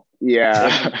basketball.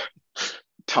 Yeah.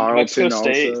 Tarleton Mexico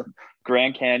State, also.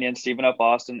 Grand Canyon, Stephen F.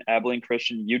 Austin, Abilene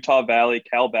Christian, Utah Valley,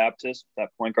 Cal Baptist, that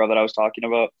point guard that I was talking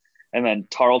about, and then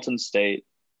Tarleton State.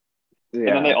 Yeah,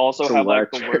 and then they also have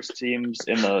the worst teams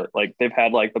in they've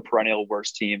had the perennial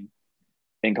worst team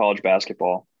in college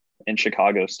basketball in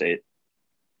Chicago State.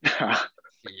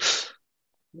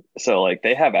 So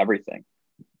they have everything.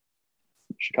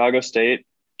 Chicago State,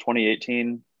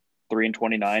 2018,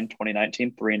 3-29,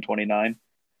 2019, 3-29,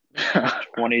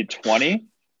 2020,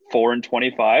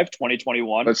 4-25,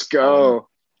 2021. Let's go.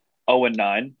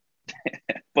 0-9.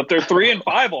 But they're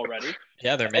 3-5 already.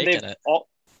 Yeah, they're making it.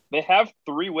 They have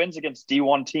 3 wins against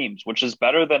D1 teams, which is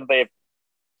better than they've.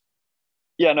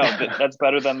 Yeah, no, that's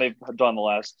better than they've done the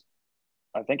last,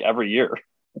 I think, every year.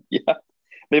 Yeah,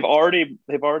 they already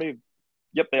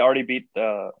beat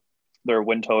their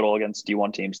win total against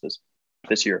D1 teams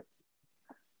this year.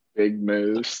 Big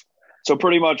moves. So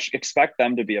pretty much expect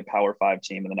them to be a Power 5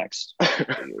 team in the next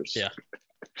 2 years. Yeah.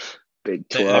 Big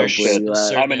 12.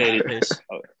 I'm an idiot.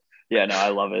 Yeah, no, I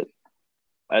love it.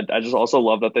 I just also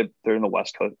love that they're in the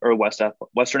West Coast or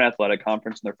Western Athletic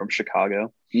Conference and they're from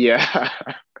Chicago. Yeah.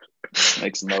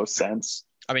 Makes no sense.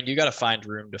 I mean, you got to find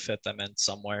room to fit them in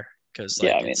somewhere because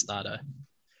Yeah, I mean, it's not a.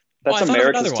 That's I thought of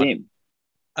America's another one. team.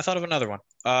 I thought of another one.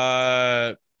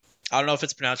 I don't know if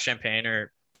it's pronounced Champagne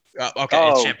or. Okay,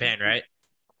 it's Champagne, right?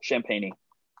 Champagne.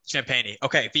 Champagne.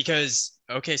 Okay, because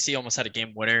OKC almost had a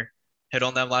game winner hit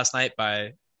on them last night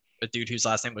by a dude whose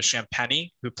last name was Champagne,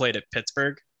 who played at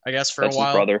Pittsburgh, I guess, for That's a while.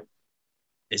 His brother.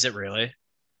 Is it really?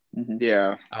 Mm-hmm.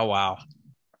 Yeah. Oh, wow.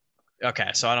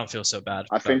 Okay, so I don't feel so bad.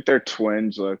 I think they're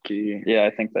twins, low-key. Yeah,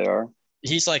 I think they are.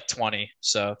 He's like 20,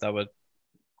 so that would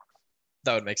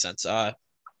make sense.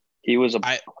 He was an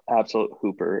absolute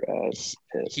hooper at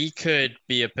Pitt. He could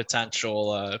be a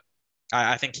potential.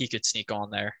 I think he could sneak on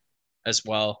there as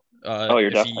well. You're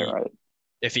definitely right.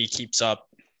 If he keeps up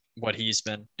what he's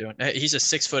been doing, he's a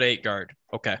 6'8" guard.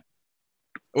 Okay,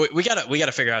 we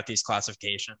gotta figure out these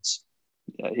classifications.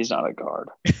 Yeah, he's not a guard.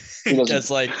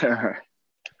 Because like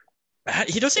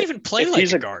he doesn't even play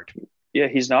like a guard. Yeah,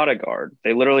 he's not a guard.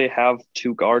 They literally have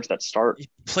two guards that start. He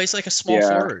plays like a small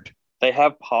forward. They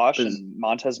have Posh and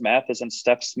Montez Mathis and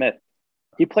Steph Smith.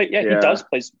 He does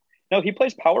play. No, he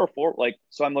plays power forward. Like,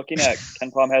 so I'm looking at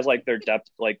KenPom has like their depth,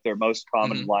 like their most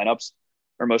common lineups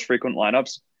or most frequent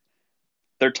lineups.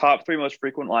 Their top 3 most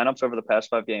frequent lineups over the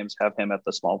past 5 games have him at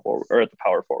the small forward or at the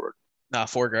power forward. Nah,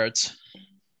 4 guards.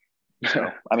 So,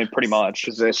 I mean, pretty much.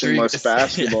 Positionless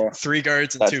basketball. 3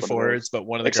 guards and 2 forwards, but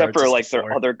one of the except guards for like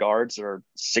their other guards are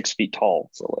 6 feet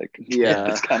tall. So like,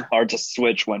 it's kind of hard to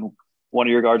switch when one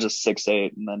of your guards is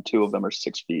 6'8" and then 2 of them are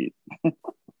 6 feet.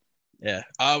 Yeah.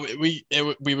 We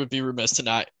would be remiss to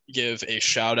not give a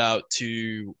shout out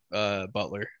to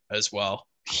Butler as well.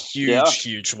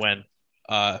 Huge win.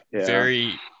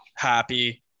 Very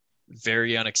happy,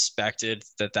 very unexpected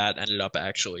that ended up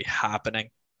actually happening.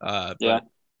 But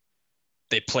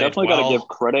they played definitely well. Got to give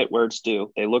credit where it's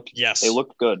due. They looked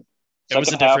good. It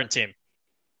was a different team.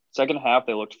 Second half,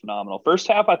 they looked phenomenal. First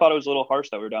half, I thought it was a little harsh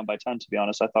that we were down by 10, to be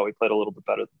honest. I thought we played a little bit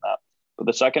better than that. But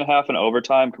the second half and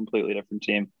overtime, completely different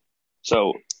team.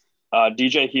 So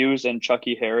DJ Hughes and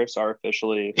Chucky Harris are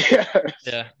officially...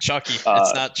 Yeah, Chucky. It's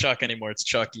not Chuck anymore. It's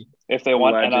Chucky. If they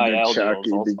want NIL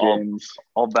deals,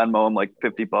 I'll Venmo him like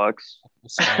 $50. We'll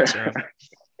sponsor him.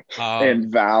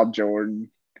 And Val Jordan.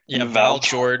 Yeah, Val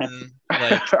Jordan.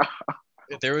 Like,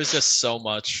 there was just so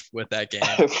much with that game.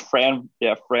 Fran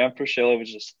Fraschilla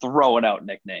was just throwing out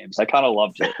nicknames. I kind of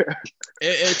loved it.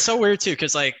 It's so weird too,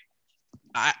 because like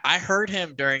I heard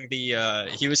him during the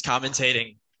he was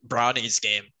commentating Bronny's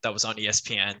game that was on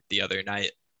ESPN the other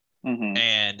night,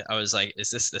 and I was like, "Is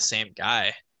this the same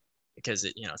guy?" Because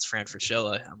it's Fran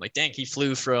Fraschilla. I'm like, "Dang, he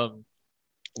flew from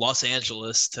Los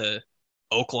Angeles to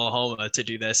Oklahoma to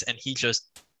do this, and he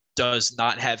just does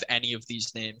not have any of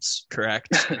these names correct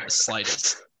in the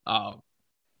slightest."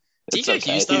 DJ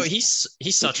Hughes, though, he's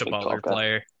such a Butler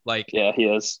player. Like, yeah, he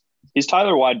is. He's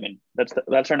Tyler Wideman.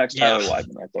 That's our next Tyler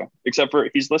Wideman right there. Except for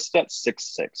he's listed at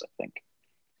 6'6", I think,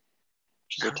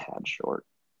 which is a tad short.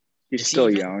 He's still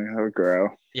young. He'll grow.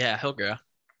 Yeah, he'll grow.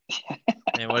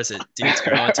 And what is it? Dudes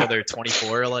grow until they're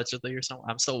 24 allegedly or something.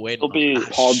 I'm still waiting.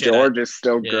 Paul George is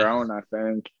still growing, I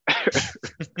think.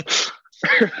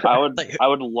 I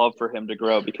would love for him to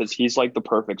grow because he's like the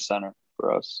perfect center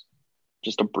for us.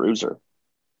 Just a bruiser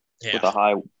with a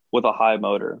high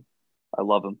motor. I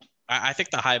love him. I think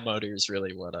the high motor is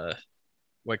really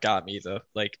what got me though.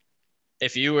 Like,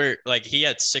 if you were like, he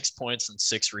had 6 points and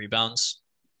 6 rebounds.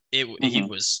 He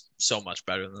was so much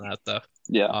better than that though.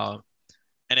 Yeah.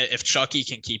 And if Chucky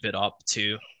can keep it up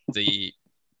to he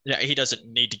doesn't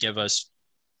need to give us.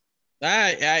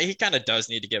 He kind of does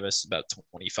need to give us about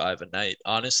 25 a night,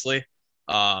 honestly.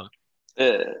 I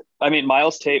mean,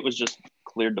 Miles Tate was just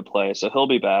cleared to play, so he'll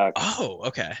be back. Oh,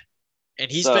 okay. And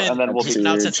he's been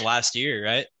out since last year,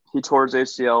 right? He tore his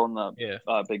ACL in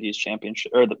the Big East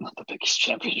Championship, or not the Big East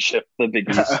Championship, the Big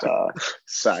East.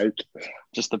 Psych.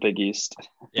 Just the Big East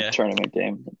tournament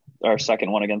game. Our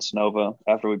second one against Nova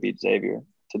after we beat Xavier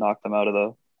to knock them out of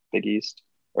the Big East,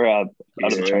 or out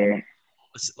of the tournament.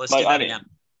 Let's do that again.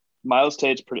 Miles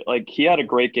Tate's he had a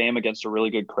great game against a really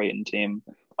good Creighton team.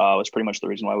 Was pretty much the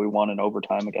reason why we won in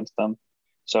overtime against them.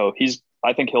 So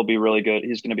I think he'll be really good.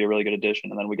 He's going to be a really good addition.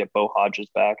 And then we get Bo Hodges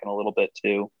back in a little bit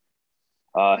too.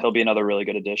 He'll be another really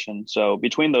good addition. So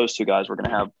between those two guys,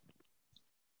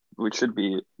 we should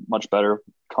be much better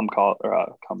come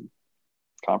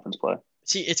conference play.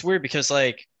 See, it's weird because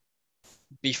like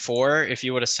before, if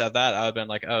you would have said that, I would have been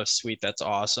like, oh, sweet, that's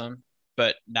awesome.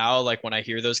 But now, like when I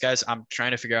hear those guys, I'm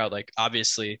trying to figure out, like,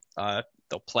 obviously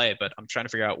they'll play, but I'm trying to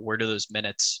figure out where do those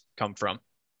minutes come from?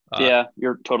 Yeah,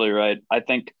 you're totally right. I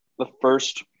think the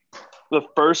first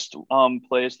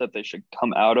place that they should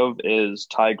come out of is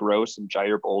Ty Gross and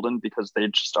Jair Bolden because they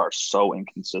just are so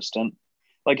inconsistent.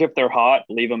 Like if they're hot,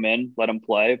 leave them in, let them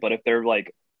play. But if they're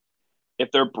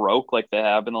broke like they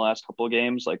have in the last couple of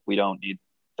games, like we don't need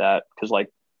that because like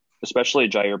especially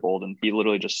Jair Bolden, he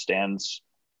literally just stands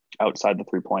outside the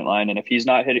 3-point line, and if he's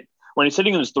not hitting when he's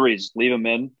hitting his threes, leave him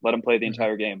in, let him play the Mhm.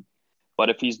 entire game. But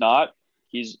if he's not,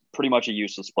 he's pretty much a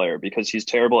useless player because he's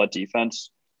terrible at defense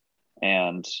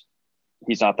and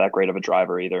he's not that great of a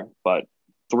driver either. But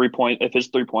if his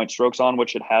 3-point stroke's on,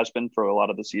 which it has been for a lot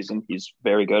of the season, he's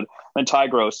very good. And Ty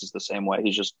Gross is the same way.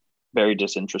 He's just very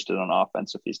disinterested on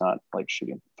offense if he's not like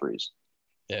shooting threes.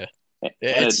 Yeah. And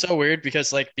It's so weird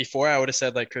because like before I would have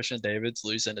said like Christian David's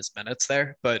losing his minutes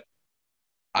there, but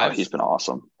he's been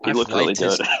awesome. He I've looked really liked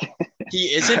his good.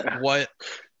 he isn't what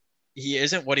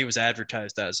he was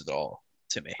advertised as at all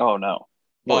to me. Oh no.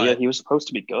 Well, yeah, But he was supposed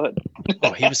to be good.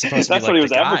 he was supposed to be That's like what he the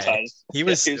was guy. advertised. He Yeah,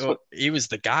 was he was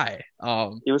the guy.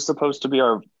 he was supposed to be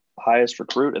our highest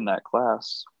recruit in that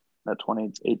class, that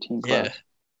 2018 class. Yeah.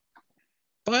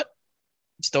 But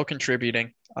still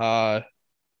contributing. And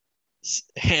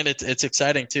it's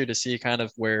exciting too to see kind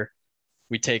of where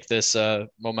we take this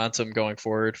momentum going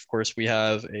forward. Of course, we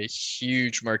have a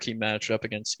huge marquee matchup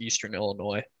against Eastern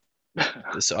Illinois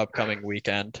this upcoming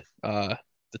weekend.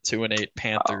 The 2-8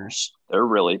 Panthers. They're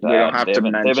really bad. We don't have they to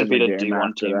haven't, they haven't mention beat the a game D1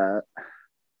 after team. that.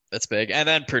 That's big. And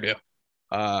then Purdue.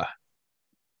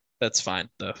 That's fine.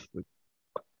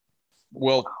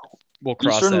 We'll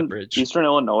cross that bridge. Eastern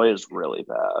Illinois is really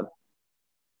bad.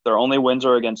 Their only wins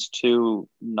are against two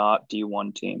not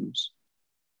D1 teams.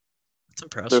 That's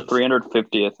impressive. They're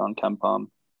 350th on KenPom.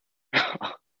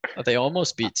 They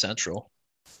almost beat Central,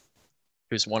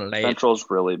 who's 1-8. Central's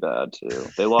really bad too.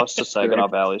 They lost to Saginaw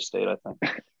Valley State, I think.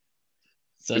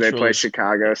 Do they play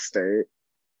Chicago State?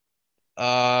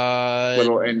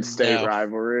 Little in-state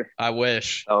rivalry. I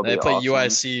wish. That would They be play awesome.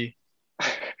 UIC.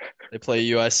 They play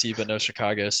UIC, but no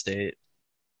Chicago State.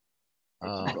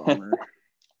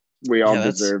 We all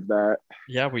deserve that.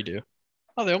 Yeah, we do.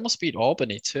 Oh, they almost beat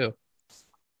Albany too,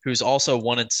 who's also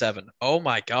 1-7. Oh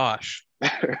my gosh,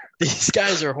 these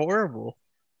guys are horrible.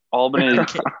 Albany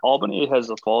has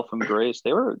a fall from grace.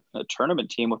 They were a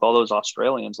tournament team with all those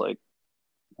Australians. Like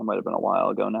that might have been a while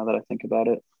ago. Now that I think about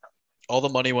it, all the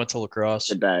money went to lacrosse.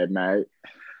 Good day, mate.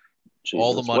 Jesus,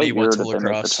 all the money went to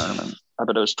lacrosse. Tournament? I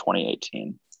bet it was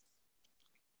 2018.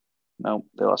 No,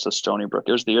 they lost to Stony Brook.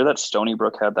 It was the year that Stony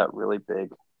Brook had that really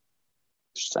big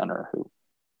center who.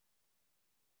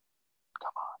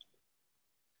 Come on.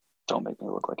 Don't make me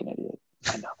look like an idiot.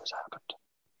 I know this happened.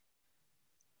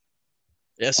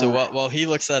 Yeah, so while he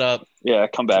looks that up, yeah,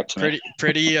 come back to me.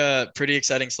 Pretty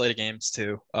exciting slate of games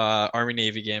too. Army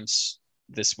Navy games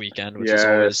this weekend, which is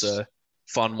always a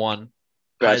fun one.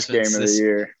 Best game of the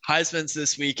year. Heisman's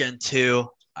this weekend too.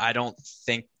 I don't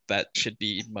think that should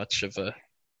be much of a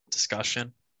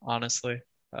discussion, honestly.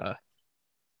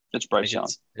 It's Bryce Young.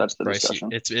 That's the discussion.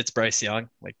 It's Bryce Young.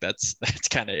 Like that's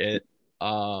kind of it.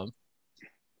 Tell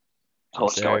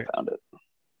us how I found it.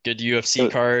 Good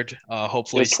UFC card.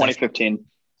 Hopefully 2015.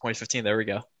 2015. There we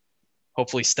go.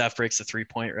 Hopefully Steph breaks the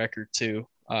 3-point record too.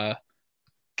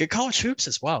 Good college hoops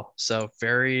as well. So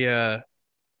very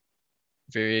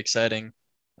exciting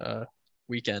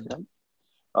weekend.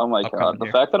 Oh my God.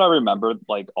 The fact that I remembered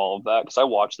like all of that, because I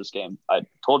watched this game. I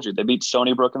told you they beat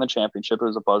Stony Brook in the championship. It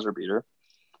was a buzzer beater.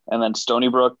 And then Stony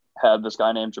Brook had this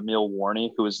guy named Jamil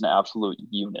Warney, who was an absolute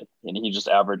unit. And he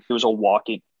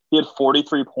had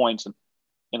 43 points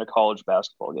in a college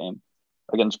basketball game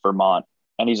against Vermont.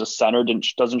 And he's a center,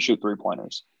 doesn't shoot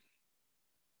 3-pointers.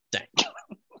 Dang.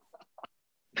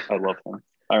 I love him.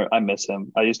 I miss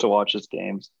him. I used to watch his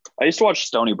games. I used to watch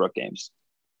Stony Brook games.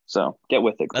 So get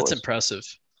with it, boys. That's impressive.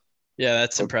 Yeah,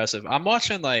 that's impressive. I'm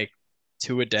watching like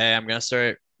 2 a day. I'm gonna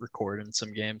start recording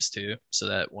some games too, so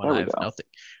that when I have nothing,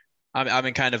 I'm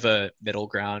in kind of a middle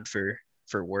ground for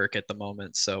work at the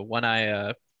moment. So when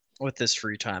I with this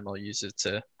free time, I'll use it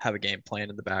to have a game playing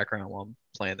in the background while I'm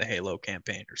playing the Halo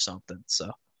campaign or something.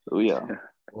 So we'll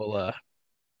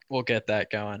get that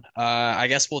going. I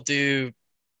guess we'll do.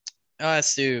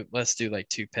 Let's do like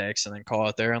 2 picks and then call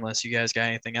it there. Unless you guys got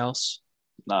anything else.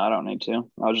 No, I don't need to.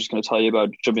 I was just going to tell you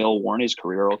about Jamil Warney's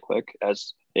career real quick.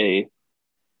 He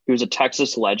was a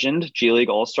Texas legend, G League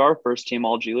All-Star, first team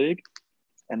All G League,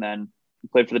 and then he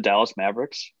played for the Dallas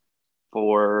Mavericks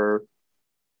for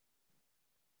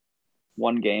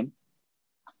 1 game,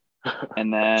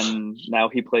 and then now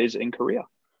he plays in Korea.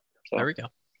 So, there we go.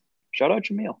 Shout out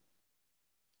Jamil.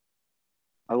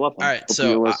 I love him. All right,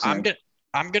 so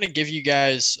I'm gonna give you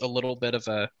guys a little bit of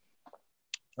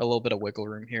a a little bit of wiggle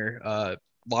room here.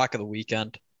 Lock of the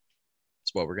weekend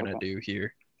is what we're gonna Okay. do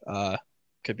here.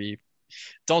 Could be.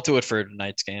 Don't do it for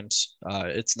tonight's games.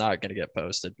 It's not gonna get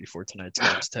posted before tonight's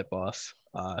games tip off.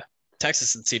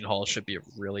 Texas and Seton Hall should be a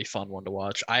really fun one to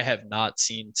watch. I have not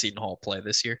seen Seton Hall play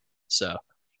this year, so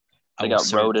I They will got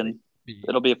certainly Roden. be.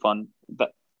 It'll be fun.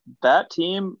 That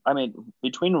team, I mean,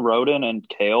 between Roden and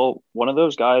Kale, one of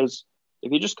those guys,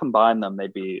 if you just combine them,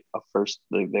 they'd be a first.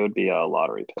 They would be a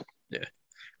lottery pick. Yeah.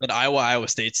 And Iowa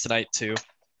State's tonight too.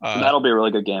 That'll be a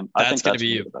really good game. I That's think gonna that's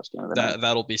going be to be the best game of the night.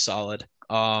 that'll be solid.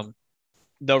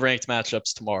 No ranked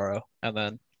matchups tomorrow, and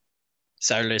then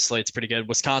Saturday slate's pretty good.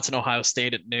 Wisconsin, Ohio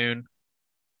State at noon.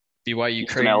 BYU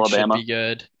Houston, Creighton should Alabama. be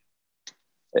good.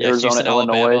 Yeah, Arizona, Houston,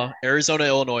 Illinois, Alabama. Arizona,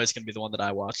 Illinois is gonna be the one that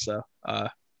I watch though.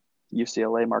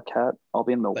 UCLA, Marquette. I'll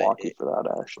be in Milwaukee for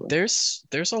that, actually.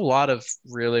 There's a lot of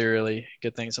really, really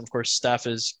good things. And of course, Steph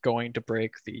is going to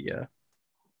break the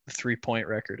 3-point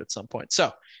record at some point.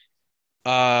 So,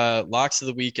 locks of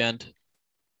the weekend.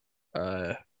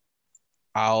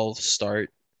 I'll start.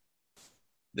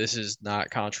 This is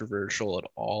not controversial at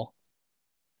all.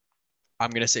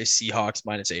 I'm gonna say Seahawks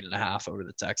 -8.5 over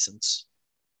the Texans.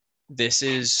 This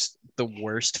is the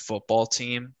worst football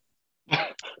team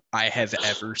I have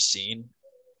ever seen.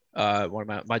 One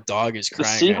of my dog is The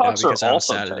crying right now Seahawks are because of how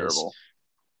also sad it is. terrible.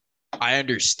 I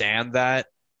understand that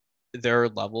there are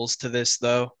levels to this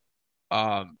though.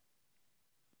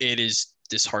 It is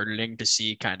disheartening to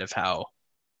see kind of how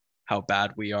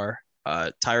bad we are.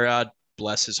 Tyrod,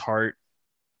 bless his heart,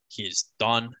 he is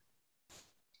done.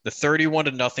 The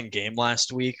 31-0 game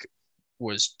last week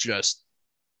was just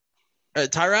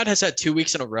Tyrod has had 2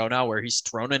 weeks in a row now where he's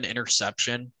thrown an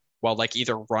interception while like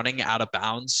either running out of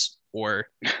bounds or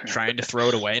trying to throw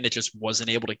it away, and it just wasn't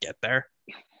able to get there.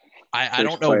 I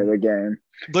don't Play know. the game.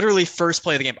 Literally first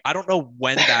play of the game. I don't know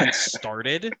when that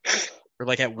started or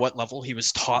like at what level he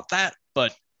was taught that,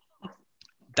 but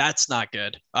that's not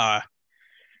good.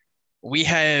 We've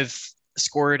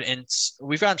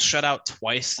gotten shut out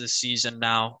twice this season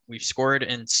now. We've scored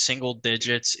in single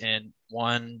digits in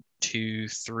 1, 2,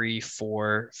 3,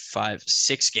 4, 5,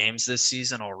 6 games this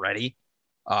season already.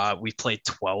 We played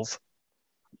 12.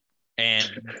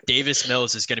 And Davis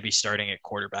Mills is going to be starting at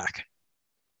quarterback.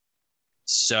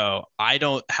 So I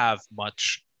don't have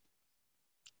much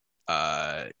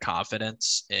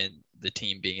confidence in the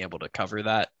team being able to cover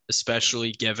that,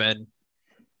 especially given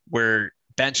we're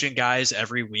benching guys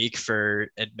every week for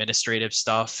administrative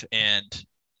stuff and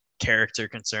character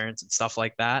concerns and stuff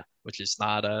like that, which is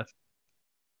not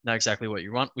exactly what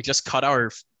you want. We just cut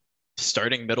our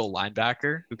starting middle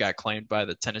linebacker who got claimed by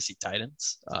the Tennessee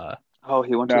Titans. Oh,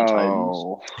 he went to the Titans.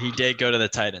 No. He did go to the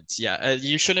Titans. Yeah,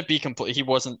 you shouldn't be complete. He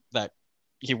wasn't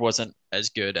as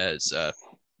good as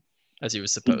he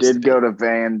was He supposed to did be. go to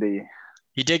Vandy.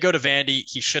 He did go to Vandy.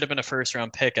 He should have been a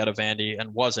first-round pick out of Vandy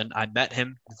and wasn't. I met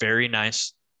him. Very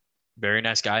nice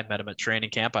guy. Met him at training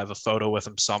camp. I have a photo with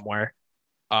him somewhere.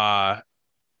 Not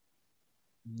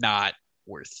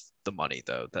worth the money,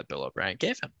 though, that Bill O'Brien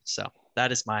gave him. So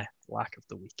that is my lock of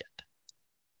the weekend.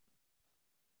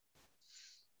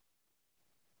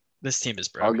 This team is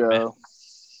I'll broken, man. go.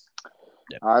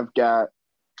 Yep. I've got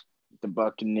the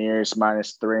Buccaneers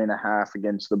 -3.5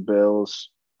 against the Bills.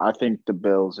 I think the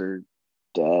Bills are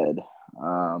dead.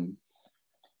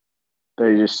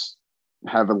 They just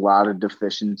have a lot of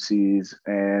deficiencies,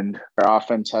 and their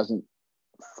offense hasn't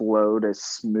flowed as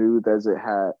smooth as it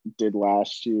did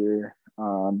last year.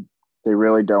 They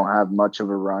really don't have much of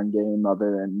a run game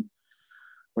other than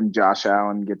when Josh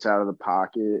Allen gets out of the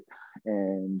pocket.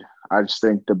 And I just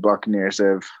think the Buccaneers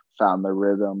have found their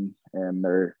rhythm and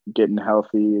they're getting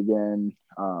healthy again.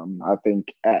 I think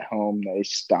at home they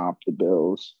stomp the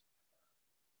Bills.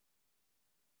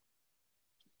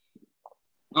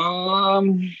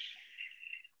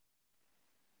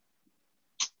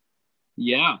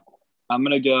 Yeah, I'm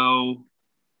gonna go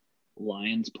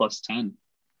Lions +10.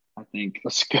 I think.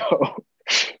 Let's go.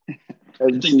 I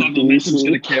think that momentum's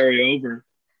gonna carry over.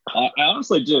 I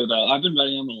honestly do, though. I've been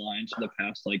betting on the Lions for the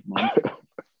past month,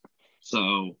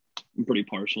 so I'm pretty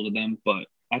partial to them. But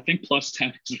I think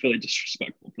 +10 is really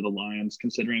disrespectful for the Lions,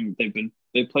 considering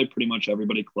they've played pretty much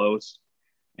everybody close,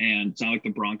 and it's not like the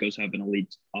Broncos have an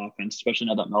elite offense, especially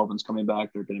now that Melvin's coming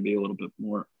back. They're going to be a little bit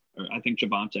more. I think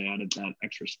Javonte added that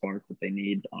extra spark that they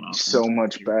need on offense. So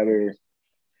much better.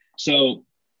 So,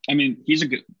 I mean,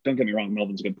 don't get me wrong,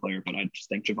 Melvin's a good player, but I just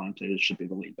think Javonte should be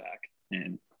the lead back.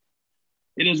 And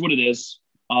it is what it is.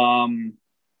 But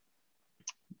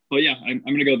yeah, I'm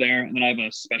going to go there. And then I have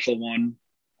a special one.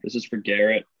 This is for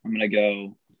Garrett. I'm going to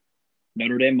go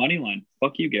Notre Dame money line.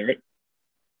 Fuck you, Garrett.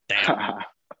 Damn.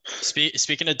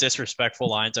 Speaking of disrespectful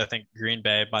lines, I think Green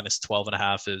Bay minus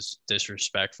 12.5 is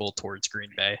disrespectful towards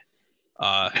Green Bay.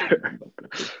 I'll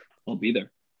be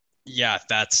there. Yeah,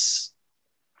 that's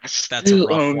a Still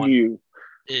rough own one. you.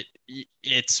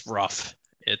 It's rough.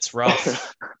 It's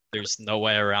rough. There's no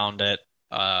way around it.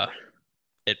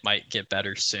 It might get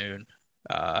better soon.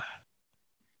 And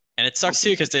it sucks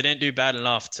too because they didn't do bad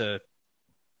enough to.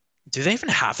 Do they even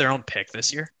have their own pick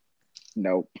this year?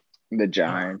 Nope. The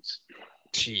Giants.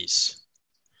 Jeez.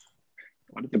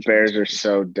 The Bears are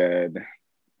so dead.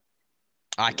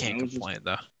 I can't complain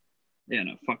though. Yeah,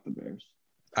 no, fuck the Bears.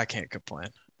 I can't complain.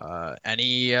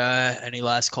 Any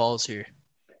last calls here?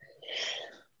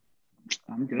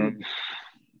 I'm good.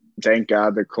 Thank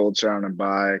God the Colts are on a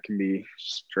bye. It can be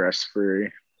stress free.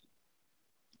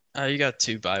 You got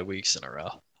 2 bye weeks in a row.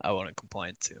 I wouldn't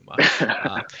complain too much.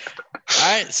 All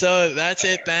right, so that's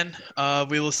it then.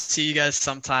 We will see you guys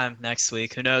sometime next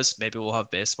week. Who knows? Maybe we'll have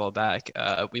baseball back.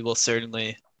 We will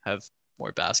certainly have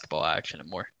more basketball action and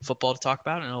more football to talk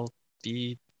about, and it'll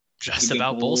be just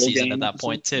about bowl season at that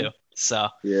point too. So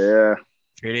yeah,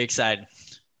 pretty exciting.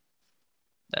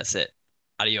 That's it.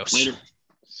 Adios. Later.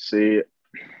 See you.